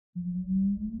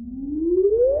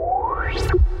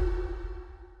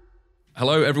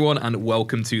Hello, everyone, and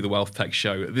welcome to the Wealth Tech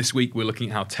Show. This week, we're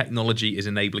looking at how technology is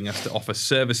enabling us to offer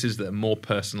services that are more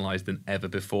personalized than ever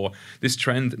before. This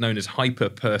trend, known as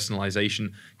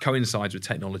hyper-personalization, coincides with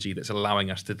technology that's allowing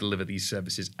us to deliver these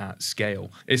services at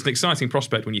scale. It's an exciting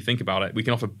prospect when you think about it. We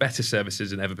can offer better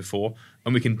services than ever before,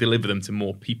 and we can deliver them to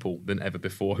more people than ever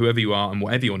before. Whoever you are and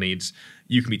whatever your needs,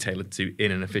 you can be tailored to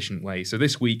in an efficient way. So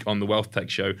this week on the Wealth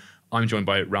Tech Show, I'm joined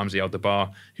by Ramzy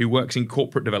Al-Dabbagh, who works in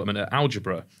corporate development at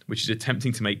Algebra, which is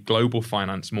attempting to make global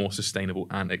finance more sustainable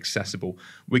and accessible.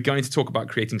 We're going to talk about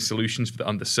creating solutions for the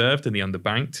underserved and the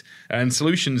underbanked, and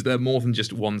solutions that are more than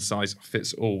just one size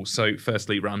fits all. So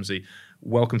firstly, Ramzy,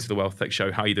 welcome to the Wealth Tech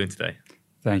Show. How are you doing today?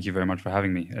 Thank you very much for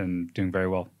having me, and doing very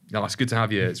well. No, it's good to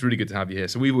have you here. It's really good to have you here.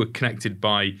 So we were connected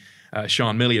by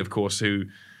Sian Milley, of course, who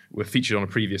were featured on a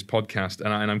previous podcast,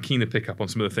 and I'm keen to pick up on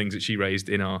some of the things that she raised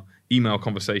in our email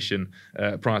conversation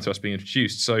prior to us being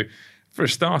introduced. So for a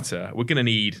starter, we're going to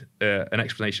need an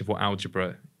explanation of what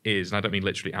Algebra is, and I don't mean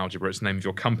literally Algebra, it's the name of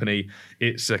your company.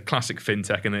 It's a classic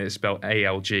fintech, and it's spelled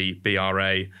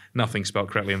A-L-G-B-R-A. Nothing spelled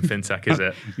correctly in fintech, is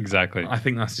it? Exactly. I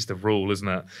think that's just a rule, isn't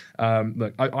it?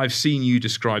 Look, I've seen you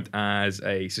described as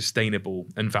a sustainable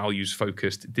and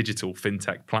values-focused digital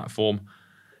fintech platform.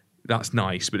 That's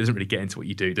nice, but it doesn't really get into what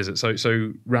you do, does it?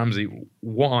 So Ramzy,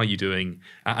 what are you doing?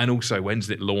 And also, when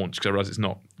does it launch? Because I realize it's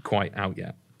not quite out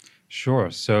yet. Sure.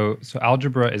 So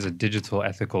Algebra is a digital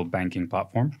ethical banking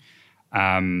platform.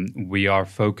 We are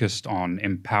focused on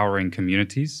empowering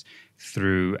communities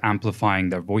through amplifying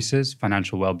their voices,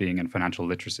 financial well-being, and financial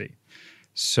literacy.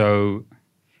 So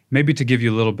maybe to give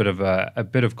you a little bit of a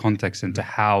bit of context into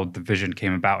how the vision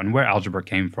came about and where Algebra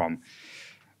came from.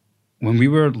 When we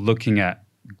were looking at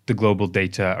the global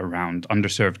data around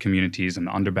underserved communities and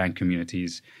the underbanked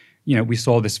communities, we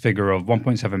saw this figure of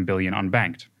 1.7 billion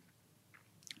unbanked.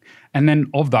 And then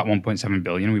of that 1.7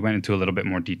 billion, we went into a little bit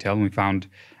more detail and we found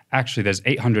actually there's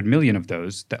 800 million of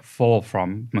those that fall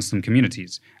from Muslim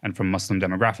communities and from Muslim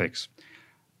demographics.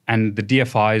 And the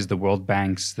DFIs, the World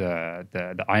Banks, the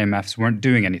IMFs weren't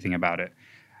doing anything about it.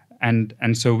 And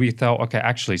so we thought, okay,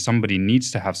 actually somebody needs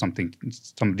to have something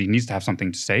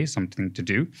to say, something to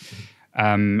do.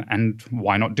 And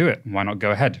why not do it? Why not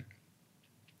go ahead?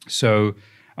 So,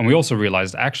 and we also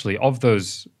realized actually of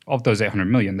those 800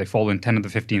 million, they fall in 10 of the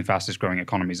 15 fastest growing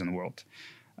economies in the world,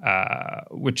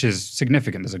 which is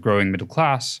significant. There's a growing middle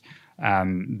class.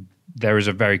 There is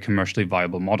a very commercially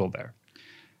viable model there.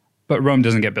 But Rome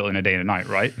doesn't get built in a day and a night,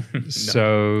 right?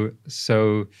 No.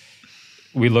 So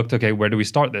we looked, okay, where do we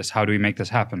start this? How do we make this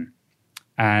happen?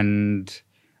 And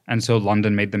so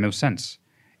London made the most sense.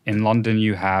 In London,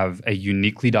 you have a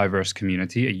uniquely diverse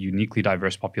community, a uniquely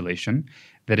diverse population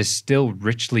that is still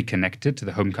richly connected to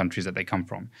the home countries that they come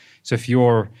from. So if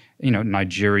you're,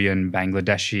 Nigerian,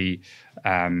 Bangladeshi,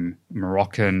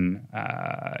 Moroccan,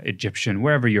 Egyptian,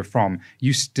 wherever you're from,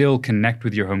 you still connect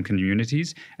with your home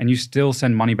communities and you still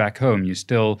send money back home. You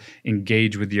still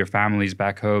engage with your families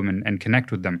back home and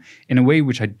connect with them in a way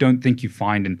which I don't think you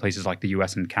find in places like the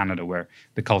US and Canada, where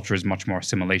the culture is much more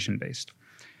assimilation-based.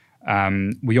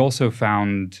 We also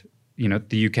found,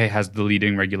 the UK has the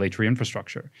leading regulatory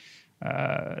infrastructure.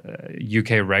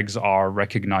 UK regs are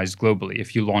recognized globally.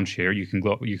 If you launch here, you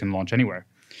can launch anywhere.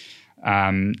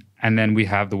 And then we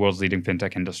have the world's leading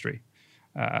fintech industry.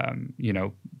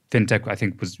 Fintech, I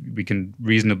think, we can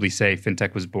reasonably say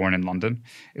fintech was born in London.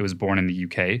 It was born in the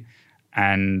UK.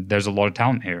 And there's a lot of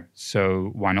talent here.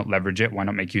 So why not leverage it? Why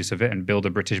not make use of it and build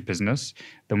a British business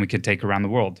that we could take around the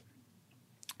world?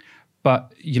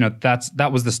 But that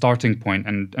was the starting point,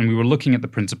 and we were looking at the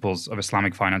principles of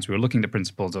Islamic finance. We were looking at the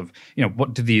principles of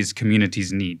what do these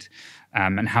communities need,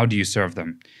 and how do you serve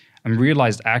them, and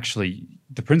realized actually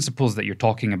the principles that you're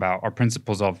talking about are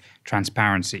principles of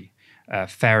transparency,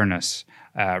 fairness,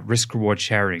 risk-reward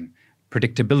sharing,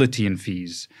 predictability in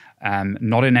fees,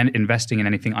 not investing in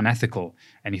anything unethical,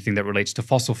 anything that relates to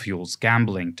fossil fuels,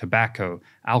 gambling, tobacco,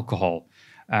 alcohol,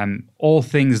 all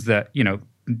things that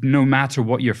no matter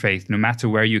what your faith, no matter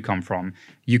where you come from,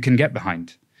 you can get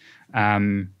behind.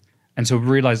 And so we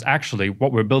realized actually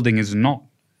what we're building is not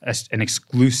an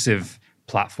exclusive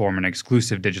platform, an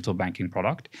exclusive digital banking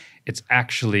product. It's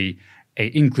actually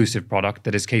an inclusive product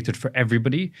that is catered for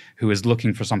everybody who is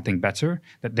looking for something better,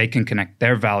 that they can connect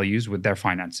their values with their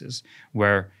finances.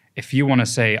 Where if you want to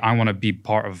say, I want to be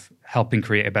part of helping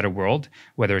create a better world,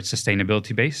 whether it's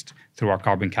sustainability based through our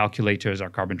carbon calculators, our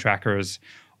carbon trackers,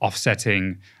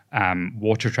 offsetting,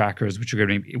 water trackers, which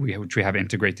we have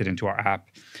integrated into our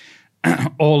app.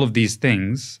 All of these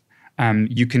things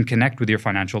you can connect with your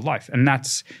financial life. And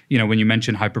that's, when you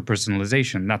mention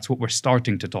hyper-personalization, that's what we're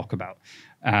starting to talk about.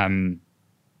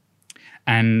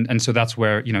 And so that's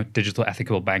where, digital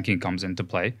ethical banking comes into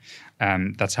play.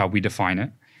 That's how we define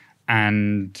it.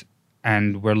 And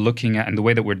we're looking at, and the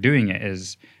way that we're doing it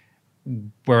is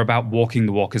we're about walking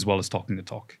the walk as well as talking the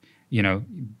talk.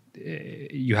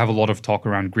 You have a lot of talk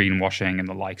around greenwashing and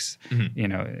the likes,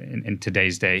 in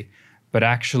today's day, but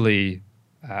actually,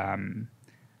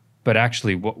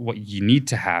 what you need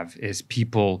to have is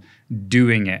people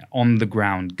doing it on the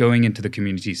ground, going into the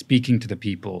community, speaking to the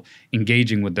people,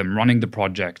 engaging with them, running the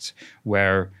projects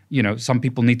where, some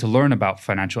people need to learn about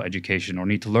financial education or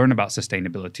need to learn about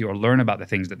sustainability or learn about the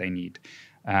things that they need.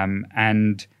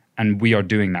 And we are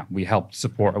doing that. We helped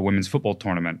support a women's football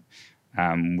tournament.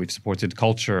 We've supported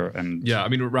culture and yeah. I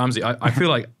mean, Ramsey, I feel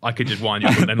like I could just wind you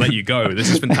up and let you go. This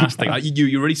is fantastic.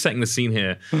 You're really setting the scene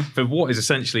here for what is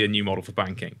essentially a new model for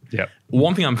banking. Yeah.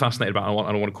 One thing I'm fascinated about,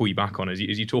 and I want to call you back on, is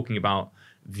you talking about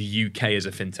the UK as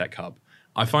a fintech hub.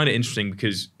 I find it interesting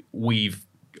because we've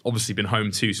obviously been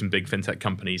home to some big fintech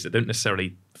companies that don't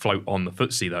necessarily float on the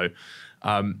FTSE though.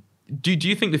 Do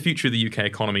you think the future of the UK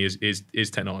economy is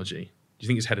technology? Do you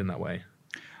think it's heading that way?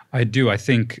 I do. I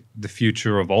think the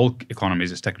future of all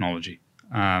economies is technology,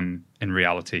 in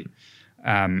reality.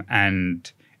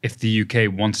 And if the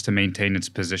UK wants to maintain its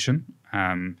position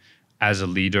as a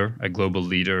leader, a global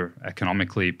leader,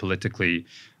 economically, politically,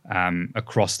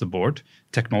 across the board,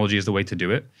 technology is the way to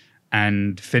do it.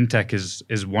 And fintech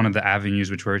is one of the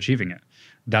avenues which we're achieving it.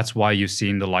 That's why you've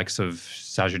seen the likes of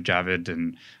Sajid Javid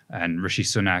and Rishi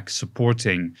Sunak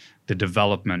supporting the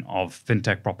development of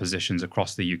fintech propositions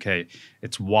across the UK.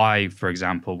 It's why, for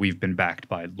example, we've been backed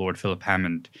by Lord Philip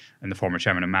Hammond and the former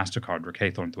chairman of MasterCard, Rick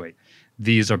Haythornthwaite.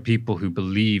 These are people who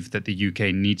believe that the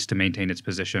UK needs to maintain its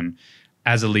position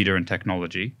as a leader in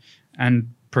technology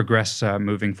and progress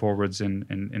moving forwards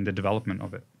in the development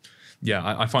of it.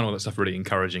 Yeah, I find all that stuff really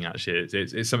encouraging, actually.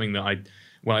 It's something that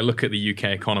when I look at the UK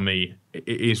economy,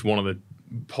 it is one of the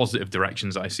positive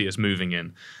directions that I see us moving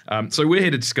in. So we're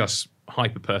here to discuss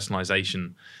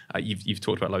hyper-personalization. You've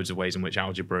talked about loads of ways in which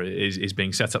Algebra is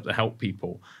being set up to help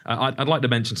people. I'd like to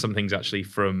mention some things actually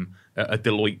from a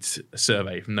Deloitte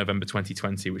survey from November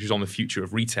 2020, which was on the future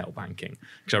of retail banking,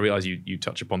 because I realize you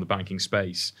touch upon the banking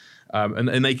space.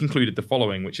 And they concluded the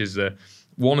following, which is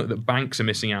one, that banks are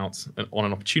missing out on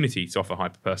an opportunity to offer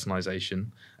hyper-personalization.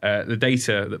 The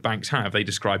data that banks have, they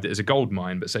described it as a gold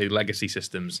mine, but say legacy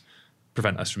systems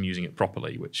prevent us from using it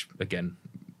properly, which, again,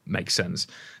 makes sense.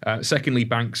 Secondly,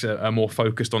 banks are more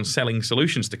focused on selling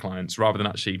solutions to clients rather than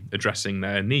actually addressing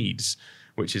their needs,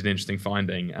 which is an interesting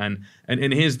finding. And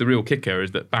here's the real kicker,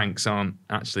 is that banks aren't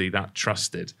actually that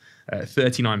trusted.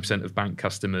 39% of bank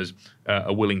customers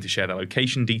are willing to share their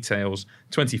location details.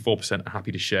 24% are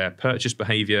happy to share purchase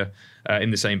behavior.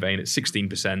 In the same vein, it's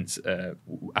 16%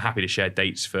 are happy to share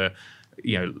dates for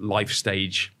life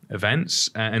stage events,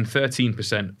 and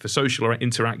 13% for social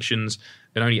interactions,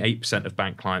 and only 8% of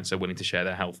bank clients are willing to share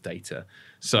their health data.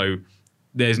 So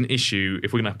there's an issue.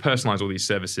 If we're going to personalize all these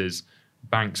services,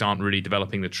 banks aren't really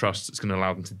developing the trust that's going to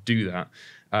allow them to do that.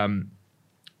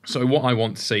 So what I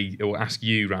want to say, or ask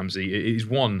you, Ramsey, is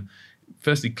one,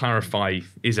 firstly, clarify,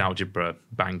 is Algebra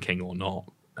banking or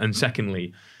not? And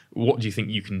secondly, what do you think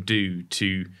you can do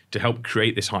to help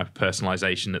create this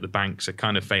hyper-personalization that the banks are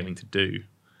kind of failing to do?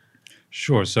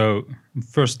 Sure. So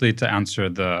firstly, to answer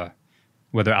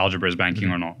whether Algebra is banking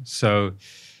or not. So,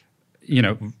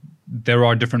 there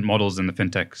are different models in the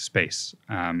fintech space.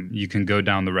 You can go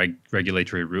down the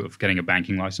regulatory route of getting a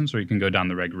banking license, or you can go down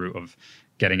the reg route of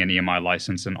getting an EMI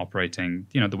license and operating,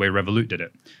 the way Revolut did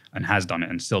it and has done it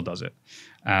and still does it.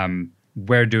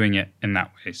 We're doing it in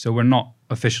that way. So we're not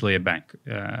officially a bank,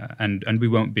 and we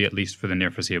won't be, at least for the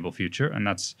near foreseeable future. And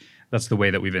that's the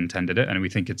way that we've intended it. And we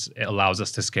think it allows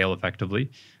us to scale effectively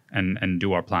and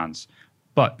do our plans.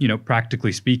 But,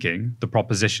 practically speaking, the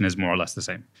proposition is more or less the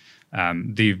same.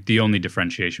 The only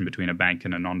differentiation between a bank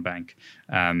and a non-bank,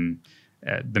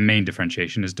 the main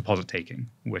differentiation is deposit taking,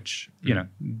 which,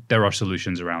 there are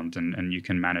solutions around and you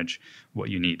can manage what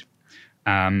you need.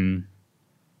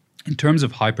 In terms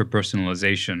of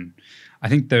hyper-personalization, I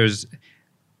think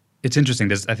it's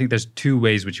interesting. I think there's two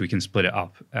ways which we can split it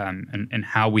up and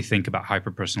how we think about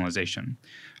hyper-personalization.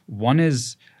 One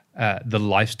is the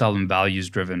lifestyle and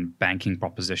values-driven banking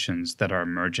propositions that are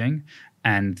emerging,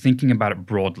 and thinking about it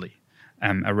broadly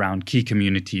around key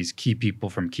communities, key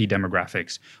people from key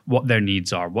demographics, what their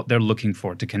needs are, what they're looking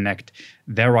for to connect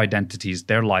their identities,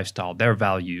 their lifestyle, their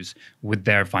values with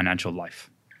their financial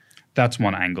life. That's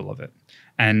one angle of it.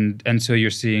 And so you're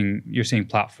seeing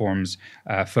platforms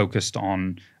focused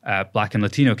on Black and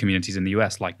Latino communities in the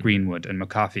U.S. like Greenwood and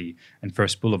McAfee and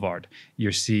First Boulevard.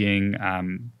 You're seeing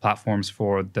platforms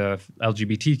for the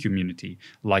LGBT community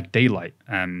like Daylight.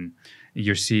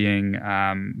 You're seeing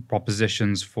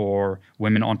propositions for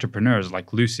women entrepreneurs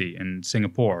like Lucy in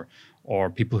Singapore, or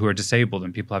people who are disabled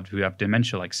and people who have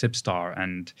dementia like Sipstar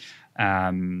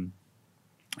and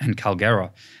Calgera.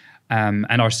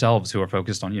 And ourselves, who are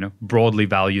focused on broadly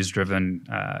values-driven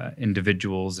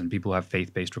individuals and people who have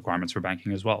faith-based requirements for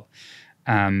banking as well.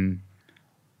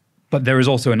 But there is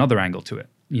also another angle to it.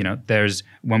 There's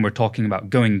when we're talking about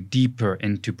going deeper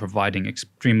into providing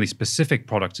extremely specific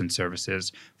products and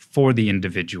services for the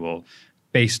individual,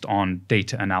 based on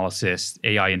data analysis,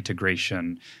 AI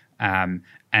integration,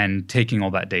 and taking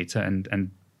all that data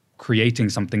and creating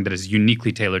something that is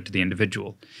uniquely tailored to the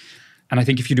individual. And I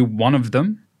think if you do one of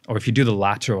them, or if you do the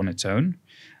latter on its own,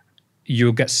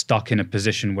 you'll get stuck in a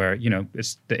position where,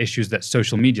 it's the issues that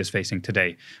social media is facing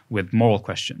today with moral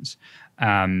questions.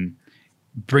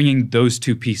 Bringing those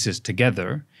two pieces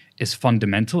together is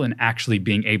fundamental in actually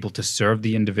being able to serve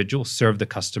the individual, serve the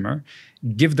customer,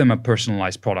 give them a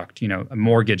personalized product, a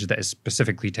mortgage that is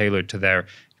specifically tailored to their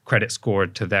credit score,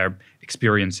 to their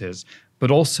experiences, but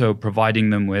also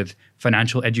providing them with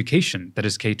financial education that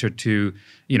is catered to,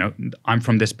 I'm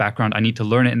from this background, I need to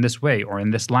learn it in this way or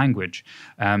in this language.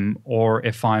 Or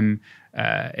if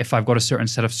I've got a certain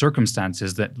set of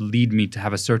circumstances that lead me to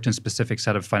have a certain specific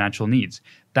set of financial needs,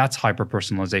 that's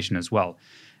hyper-personalization as well.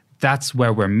 That's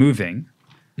where we're moving.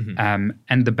 Mm-hmm.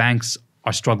 And the banks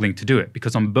are struggling to do it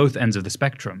because on both ends of the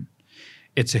spectrum,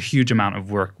 it's a huge amount of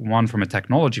work, one, from a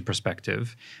technology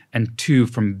perspective, and two,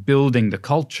 from building the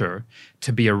culture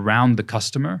to be around the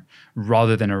customer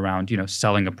rather than around,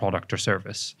 selling a product or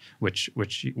service, which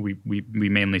we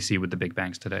mainly see with the big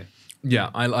banks today. Yeah,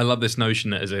 I love this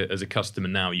notion that as a customer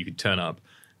now, you could turn up,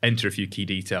 enter a few key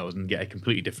details, and get a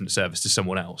completely different service to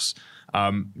someone else. Do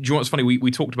you know what's funny?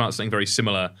 We talked about something very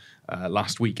similar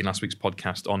last week in last week's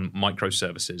podcast on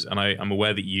microservices, and I'm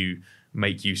aware that you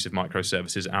make use of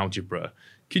microservices, Algebra.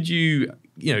 Could you,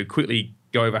 quickly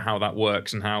go over how that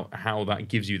works and how that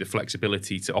gives you the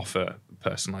flexibility to offer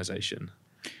personalization?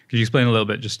 Could you explain a little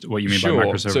bit just what you mean by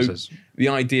microservices? So the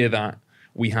idea that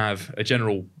we have a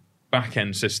general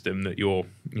back-end system that you're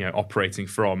operating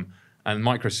from, and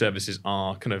microservices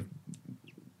are kind of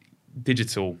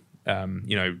digital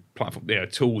platform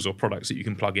tools or products that you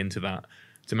can plug into that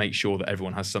to make sure that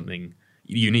everyone has something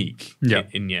unique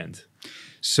in the end.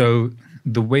 So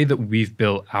the way that we've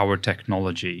built our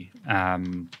technology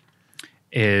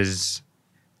is,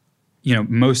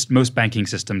 most banking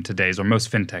system today, or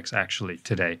most fintechs actually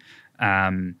today,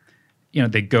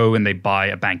 they go and they buy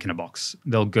a bank in a box.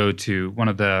 They'll go to one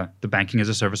of the banking as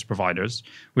a service providers,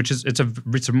 which is it's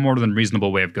a more than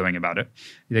reasonable way of going about it.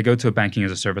 They go to a banking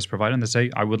as a service provider and they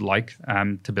say, I would like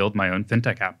to build my own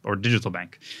fintech app or digital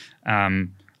bank.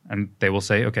 And they will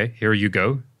say, okay, here you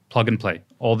go. Plug and play.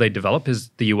 All they develop is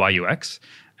the UI UX,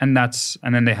 and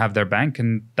then they have their bank,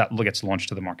 and that gets launched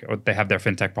to the market. Or they have their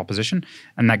fintech proposition,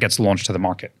 and that gets launched to the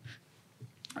market.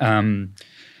 The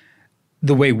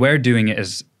way we're doing it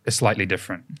is slightly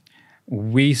different.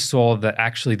 We saw that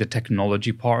actually the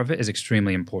technology part of it is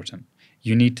extremely important.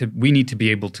 We need to be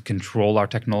able to control our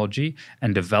technology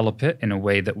and develop it in a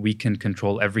way that we can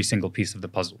control every single piece of the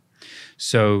puzzle.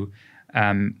 So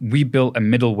we built a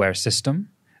middleware system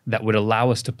that would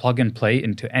allow us to plug and play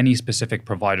into any specific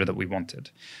provider that we wanted.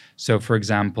 So, for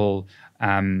example,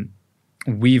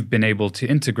 we've been able to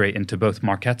integrate into both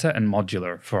Marqeta and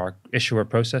Modular for our issuer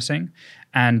processing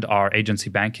and our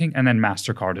agency banking, and then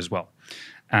MasterCard as well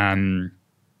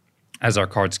as our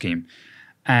card scheme.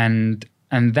 And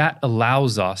that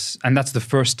allows us, and that's the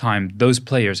first time those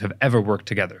players have ever worked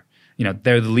together.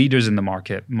 They're the leaders in the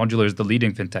market. Modular is the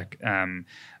leading fintech, one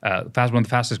of the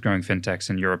fastest growing fintechs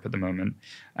in Europe at the moment.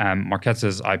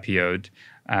 Marqeta's IPO'd.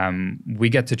 We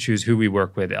get to choose who we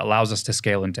work with. It allows us to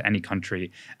scale into any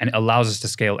country, and it allows us to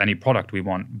scale any product we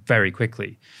want very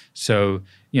quickly. So,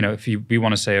 if we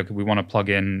want to say, okay, we want to plug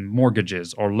in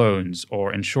mortgages or loans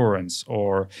or insurance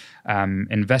or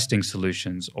investing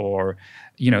solutions or,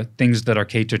 things that are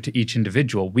catered to each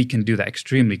individual, we can do that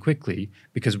extremely quickly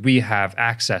because we have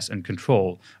access and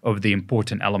control of the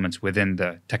important elements within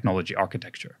the technology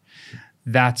architecture.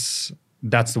 That's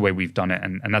the way we've done it,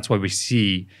 and that's why we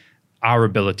see our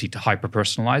ability to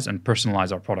hyper-personalize and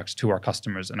personalize our products to our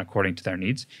customers and according to their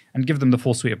needs and give them the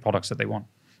full suite of products that they want.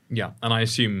 Yeah, and I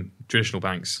assume traditional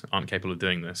banks aren't capable of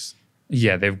doing this.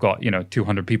 Yeah, they've got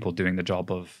 200 people doing the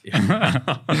job of.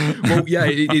 Well, yeah,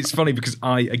 it's funny because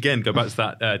I again go back to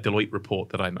that Deloitte report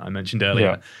that I mentioned earlier,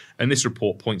 Yeah. and this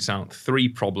report points out 3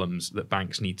 problems that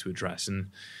banks need to address, and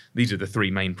these are the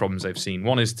 3 main problems they've seen.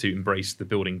 One is to embrace the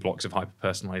building blocks of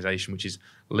hyper-personalization, which is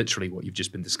literally what you've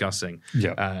just been discussing.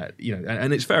 Yeah.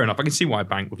 And it's fair enough. I can see why a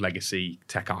bank with legacy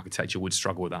tech architecture would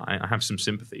struggle with that. I have some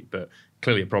sympathy, but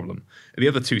clearly a problem. The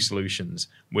other 2 solutions,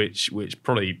 which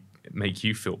probably make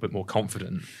you feel a bit more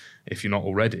confident if you're not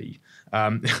already.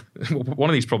 One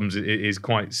of these problems is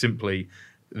quite simply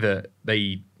that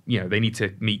they need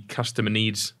to meet customer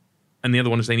needs, and the other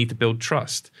one is they need to build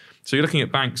trust. So you're looking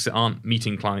at banks that aren't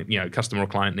meeting customer or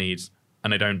client needs,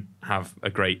 and they don't have a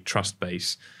great trust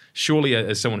base. Surely,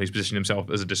 as someone who's positioned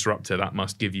himself as a disruptor, that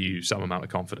must give you some amount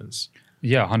of confidence.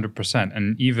 Yeah, 100%.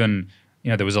 And even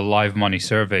there was a Live Money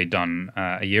survey done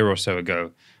a year or so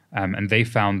ago. And they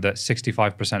found that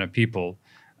 65% of people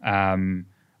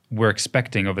were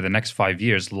expecting over the next 5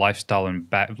 years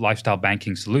lifestyle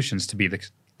banking solutions to be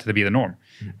the norm,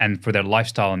 and for their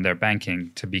lifestyle and their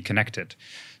banking to be connected.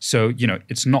 So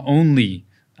it's not only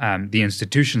the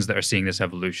institutions that are seeing this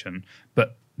evolution,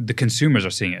 but the consumers are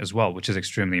seeing it as well, which is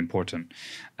extremely important.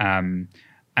 And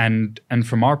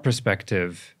from our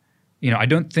perspective, I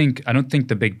don't think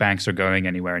the big banks are going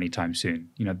anywhere anytime soon.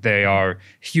 They are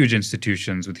huge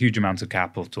institutions with huge amounts of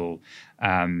capital,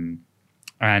 and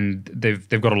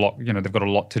they've got a lot. They've got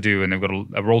a lot to do, and they've got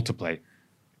a role to play.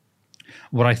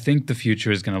 What I think the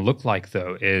future is going to look like,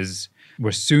 though, is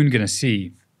we're soon going to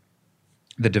see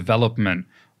the development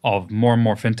of more and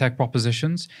more fintech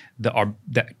propositions that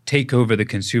take over the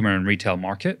consumer and retail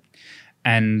market.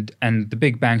 And the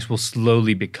big banks will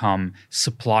slowly become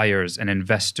suppliers and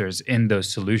investors in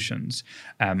those solutions,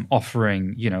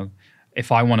 offering,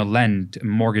 if I want to lend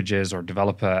mortgages or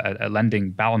develop a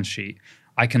lending balance sheet,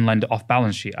 I can lend off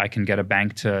balance sheet. I can get a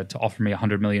bank to offer me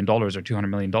 $100 million or $200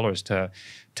 million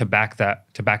to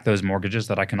back those mortgages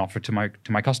that I can offer to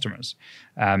my customers.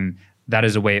 That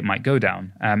is a way it might go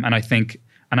down, and I think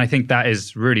that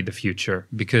is really the future,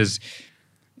 because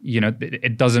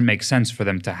it doesn't make sense for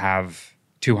them to have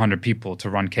 200 people to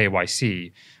run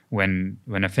KYC when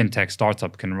a fintech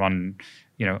startup can run,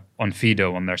 on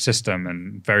Fido on their system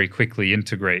and very quickly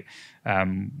integrate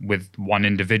with one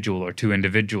individual or 2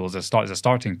 individuals as a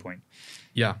starting point.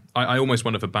 Yeah, I almost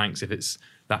wonder for banks if it's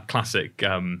that classic,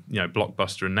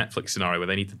 Blockbuster and Netflix scenario where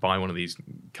they need to buy one of these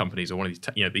companies or one of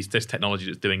these, this technology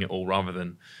that's doing it all, rather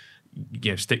than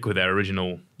stick with their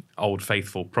original old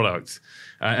faithful product.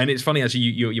 And it's funny, actually,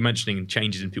 you're mentioning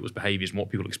changes in people's behaviors and what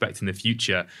people expect in the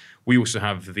future. We also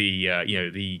have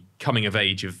the coming of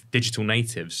age of digital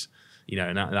natives,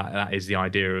 and that is the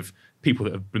idea of people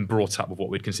that have been brought up with what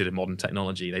we'd consider modern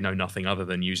technology. They know nothing other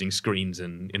than using screens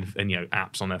and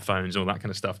apps on their phones, all that kind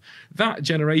of stuff. That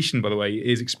generation, by the way,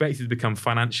 is expected to become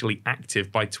financially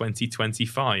active by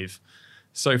 2025.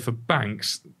 So for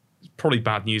banks, it's probably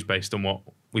bad news based on what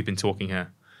we've been talking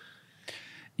here.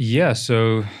 Yeah,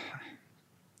 so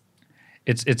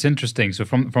it's interesting. So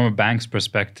from a bank's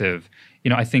perspective,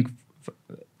 I think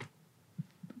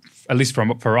at least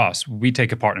for us, we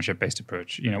take a partnership-based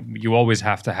approach. You always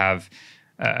have to have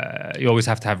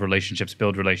relationships,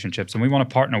 build relationships, and we want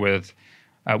to partner with.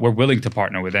 We're willing to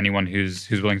partner with anyone who's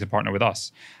willing to partner with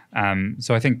us.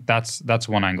 So I think that's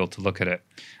one angle to look at it.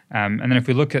 And then if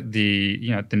we look at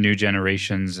the new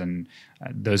generations and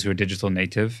those who are digital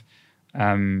native,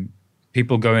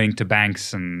 people going to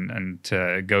banks and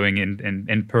to going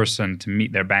in person to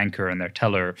meet their banker and their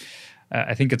teller,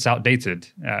 I think it's outdated.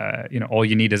 All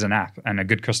you need is an app and a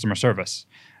good customer service.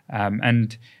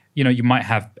 And you might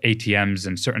have ATMs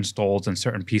and certain stalls and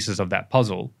certain pieces of that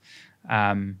puzzle,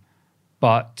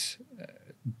 but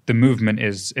the movement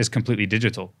is completely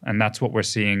digital, and that's what we're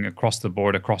seeing across the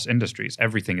board, across industries.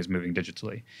 Everything is moving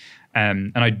digitally,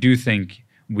 and I do think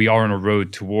we are on a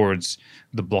road towards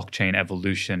the blockchain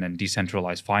evolution and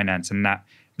decentralized finance, and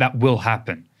that will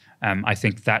happen. I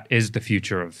think that is the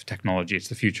future of technology. It's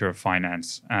the future of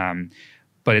finance,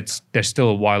 but there's still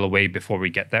a while away before we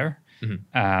get there.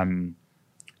 Mm-hmm.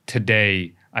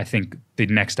 Today, I think the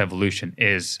next evolution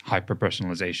is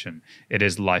hyper-personalization. It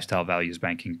is lifestyle values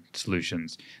banking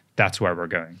solutions. That's where we're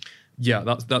going. Yeah,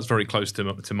 that's very close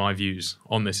to my views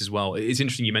on this as well. It's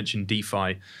interesting you mentioned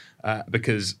DeFi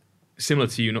because similar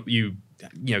to you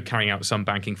carrying out some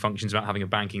banking functions about having a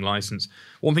banking license.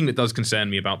 One thing that does concern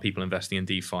me about people investing in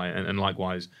DeFi and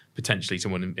likewise potentially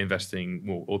someone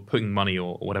investing or putting money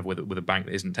or whatever with a bank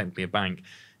that isn't technically a bank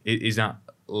is that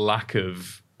lack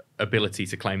of ability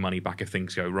to claim money back if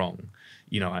things go wrong.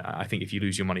 I think if you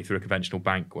lose your money through a conventional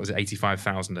bank, what was it,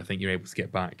 85,000? I think you're able to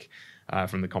get back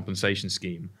from the compensation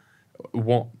scheme.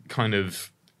 what kind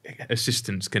of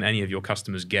assistance can any of your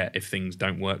customers get if things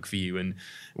don't work for you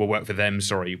work for them,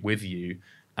 with you?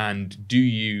 And do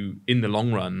you, in the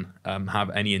long run, have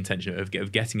any intention of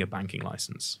getting a banking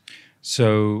license?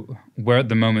 So we're at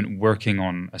the moment working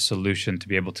on a solution to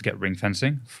be able to get ring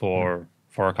fencing for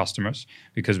our customers,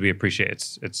 because we appreciate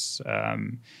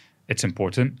it's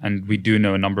important, and we do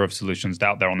know a number of solutions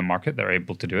out there on the market that are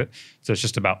able to do it. So it's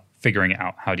just about figuring it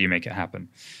out. How do you make it happen?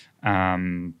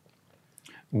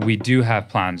 We do have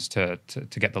plans to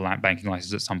get the banking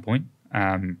license at some point,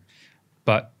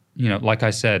 but like I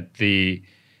said,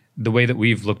 the way that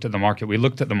we've looked at the market, we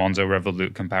looked at the Monzo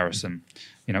Revolut comparison.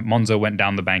 Monzo went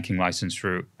down the banking license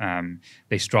route.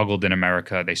 They struggled in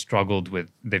America. They're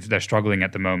struggling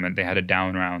at the moment. They had a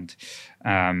down round,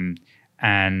 and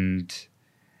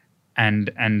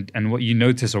what you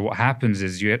notice, or what happens,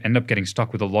 is you end up getting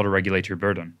stuck with a lot of regulatory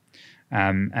burden,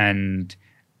 and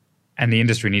the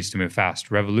industry needs to move fast.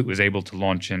 Revolut was able to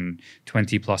launch in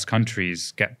 20 plus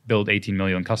countries, build 18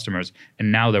 million customers,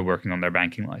 and now they're working on their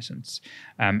banking license.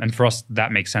 And for us,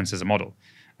 that makes sense as a model.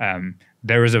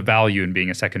 There is a value in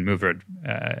being a second mover,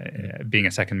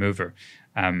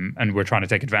 and we're trying to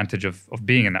take advantage of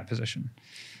being in that position.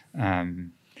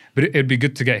 But it'd be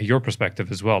good to get your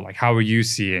perspective as well. Like, how are you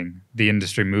seeing the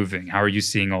industry moving? How are you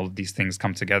seeing all of these things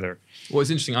come together? Well, it's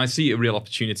interesting. I see a real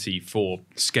opportunity for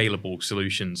scalable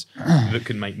solutions that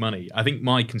can make money. I think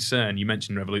my concern, you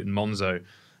mentioned Revolut and Monzo,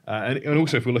 and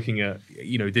also if we're looking at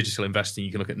digital investing,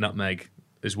 you can look at Nutmeg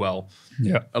as well.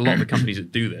 Yeah, a lot of the companies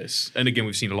that do this, and again,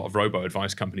 we've seen a lot of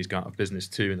robo-advice companies go out of business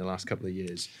too in the last couple of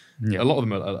years. Yeah. A lot of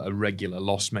them are regular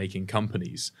loss-making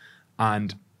companies,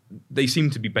 and they seem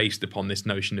to be based upon this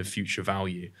notion of future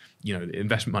value.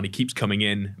 Investment money keeps coming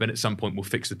in, then at some point we'll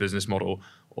fix the business model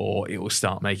or it will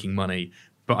start making money.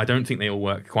 But I don't think they all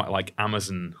work quite like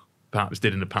Amazon perhaps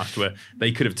did in the past, where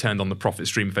they could have turned on the profit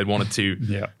stream if they'd wanted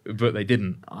to, but they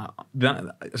didn't.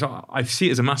 So I see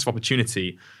it as a massive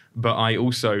opportunity, but I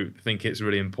also think it's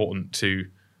really important to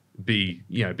be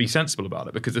sensible about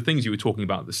it, because the things you were talking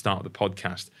about at the start of the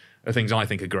podcast are things I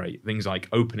think are great. Things like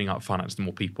opening up finance to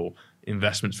more people,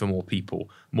 investments for more people,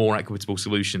 more equitable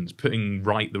solutions, putting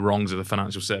right the wrongs of the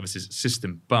financial services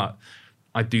system. But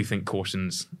I do think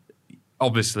caution's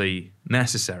obviously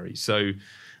necessary. So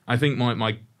I think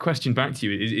my question back to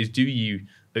you is do you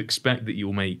expect that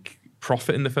you'll make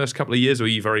profit in the first couple of years, or are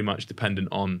you very much dependent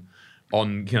on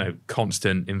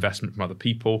constant investment from other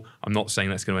people? I'm not saying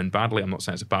that's going to end badly. I'm not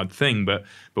saying it's a bad thing, but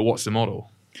what's the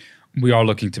model? We are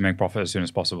looking to make profit as soon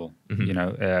as possible.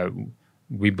 Mm-hmm.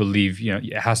 We believe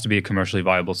it has to be a commercially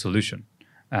viable solution.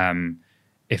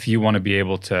 If you want to be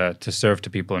able to serve to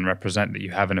people and represent that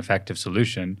you have an effective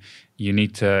solution, you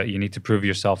need to prove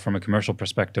yourself from a commercial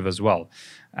perspective as well.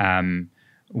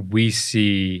 We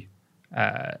see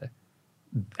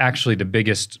actually the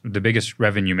biggest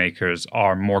revenue makers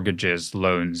are mortgages,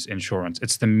 loans, insurance.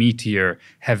 It's the meatier,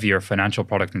 heavier financial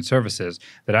product and services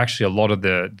that actually a lot of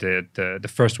the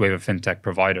first wave of fintech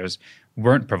providers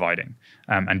weren't providing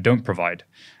and don't provide.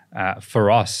 For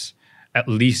us, at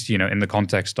least in the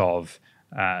context of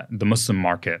the Muslim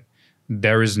market,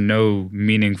 there is no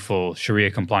meaningful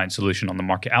Sharia compliant solution on the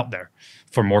market out there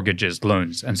for mortgages,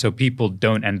 loans. And so people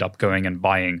don't end up going and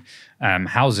buying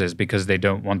houses because they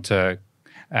don't want to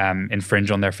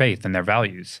infringe on their faith and their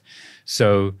values.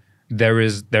 So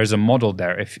there's a model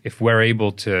there. If we're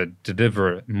able to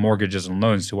deliver mortgages and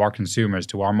loans to our consumers,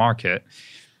 to our market,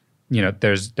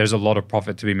 there's a lot of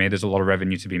profit to be made. There's a lot of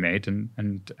revenue to be made,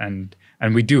 and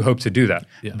we do hope to do that.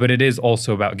 Yeah. But it is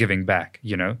also about giving back.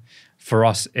 For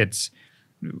us, it's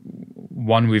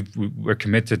one, we're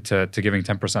committed to giving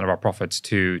 10% of our profits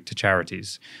to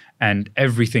charities, and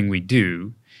everything we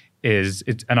do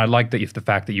and I like the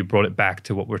fact that you brought it back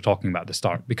to what we're talking about at the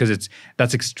start, because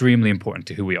that's extremely important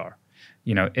to who we are.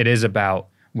 It is about,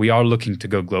 we are looking to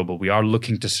go global. We are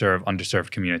looking to serve underserved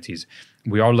communities.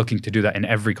 We are looking to do that in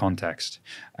every context.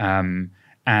 And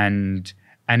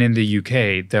in the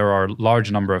UK, there are a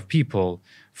large number of people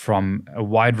from a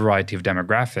wide variety of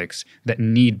demographics that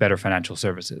need better financial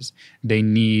services. They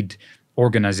need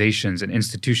organizations and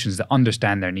institutions that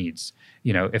understand their needs.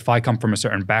 If I come from a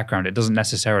certain background, it doesn't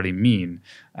necessarily mean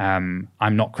I'm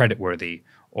not creditworthy,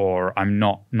 or I'm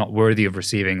not worthy of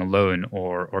receiving a loan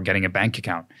or getting a bank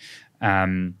account.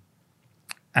 And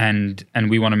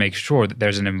we want to make sure that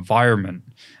there's an environment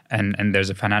and there's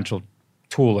a financial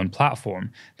tool and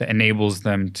platform that enables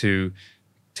them to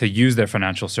use their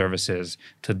financial services,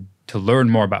 to learn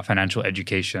more about financial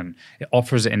education. It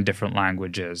offers it in different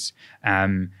languages.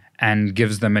 And and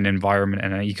gives them an environment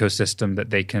and an ecosystem that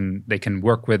they can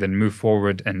work with and move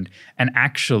forward and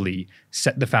actually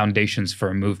set the foundations for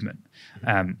a movement,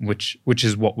 which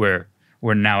is what we're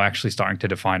now actually starting to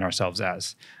define ourselves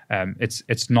as.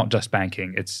 It's not just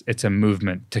banking. It's a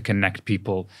movement to connect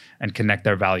people and connect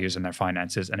their values and their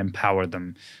finances and empower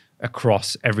them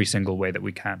across every single way that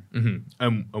we can.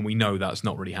 And we know that's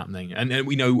not really happening. And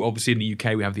we know, obviously, in the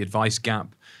UK, we have the advice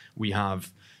gap. We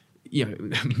have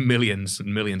millions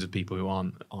and millions of people who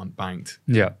aren't banked.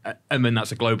 Yeah. And then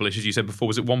that's a global issue. As you said before,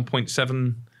 was it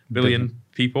 1.7 billion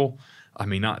people? I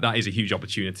mean, that is a huge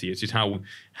opportunity. It's just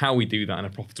how we do that in a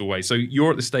profitable way. So you're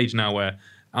at the stage now where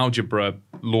Algebra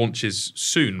launches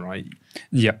soon, right?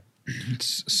 Yeah.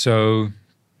 So,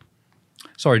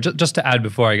 sorry, just to add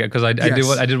before I get, because I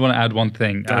did want to add one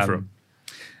thing. Go for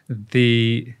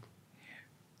it.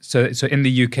 So in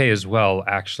the UK as well,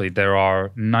 actually, there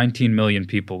are 19 million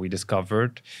people we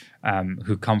discovered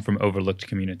who come from overlooked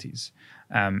communities.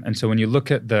 And so when you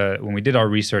look at when we did our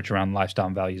research around lifestyle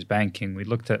and values banking, we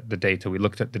looked at the data, we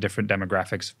looked at the different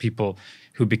demographics of people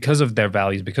who, because of their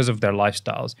values, because of their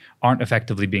lifestyles, aren't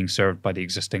effectively being served by the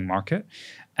existing market.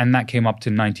 And that came up to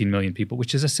 19 million people,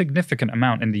 which is a significant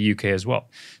amount in the UK as well.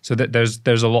 So that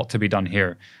there's a lot to be done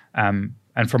here. And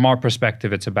from our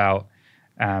perspective, it's about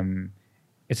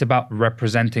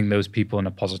representing those people in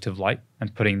a positive light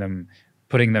and putting them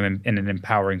in an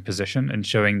empowering position and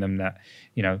showing them that,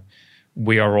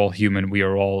 we are all human, we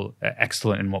are all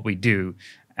excellent in what we do,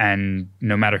 and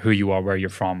no matter who you are, where you're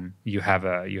from, you have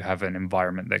an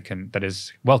environment that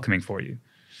is welcoming for you.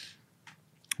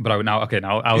 But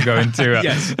I'll go into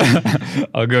yes.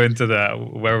 I'll go into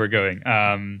where we're going.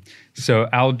 So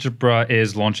Algebra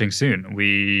is launching soon.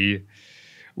 We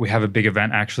have a big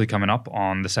event actually coming up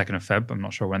on the 2nd of Feb. I'm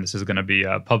not sure when this is going to be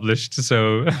published,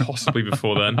 so possibly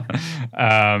before then.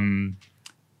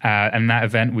 And that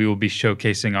event, we will be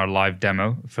showcasing our live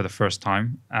demo for the first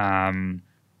time.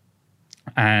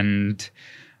 And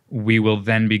we will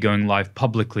then be going live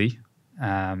publicly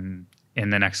in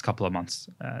the next couple of months.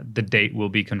 The date will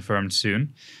be confirmed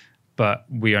soon, but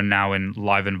we are now in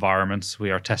live environments.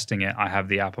 We are testing it. I have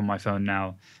the app on my phone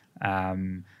now.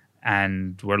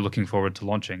 And we're looking forward to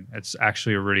launching. It's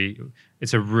actually a really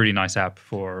nice app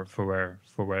for where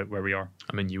we are.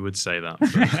 I mean, you would say that.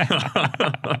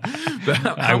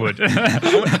 But I would.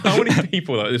 How many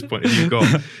people at this point have you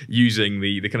got using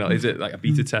the kind of, is it like a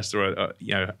beta test or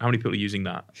how many people are using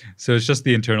that? So it's just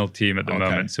the internal team at the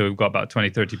moment. So we've got about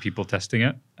 20, 30 people testing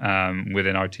it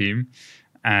within our team.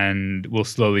 And we'll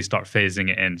slowly start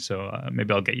phasing it in. So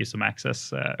maybe I'll get you some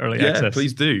access, early access. Yeah,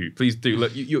 please do. Please do.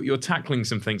 Look, you're tackling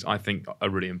some things I think are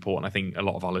really important. I think a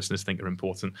lot of our listeners think are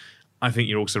important. I think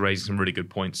you're also raising some really good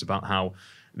points about how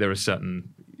there are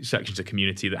certain sections of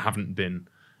community that haven't been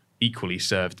equally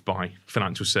served by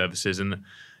financial services. And,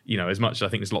 as much as I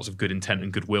think there's lots of good intent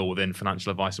and goodwill within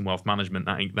financial advice and wealth management,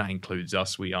 that includes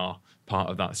us. We are part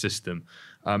of that system.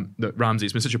 Look, Ramsey,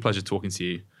 it's been such a pleasure talking to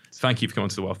you. Thank you for coming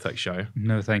to the Wealth Tech Show.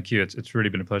 No, thank you. It's really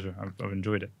been a pleasure. I've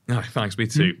enjoyed it. No, thanks. Me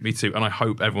too. Me too. And I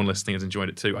hope everyone listening has enjoyed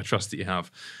it too. I trust that you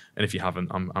have. And if you haven't,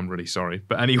 I'm really sorry.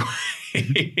 But anyway,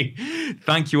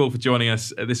 thank you all for joining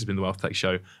us. This has been the Wealth Tech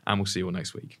Show, and we'll see you all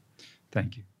next week.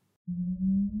 Thank you.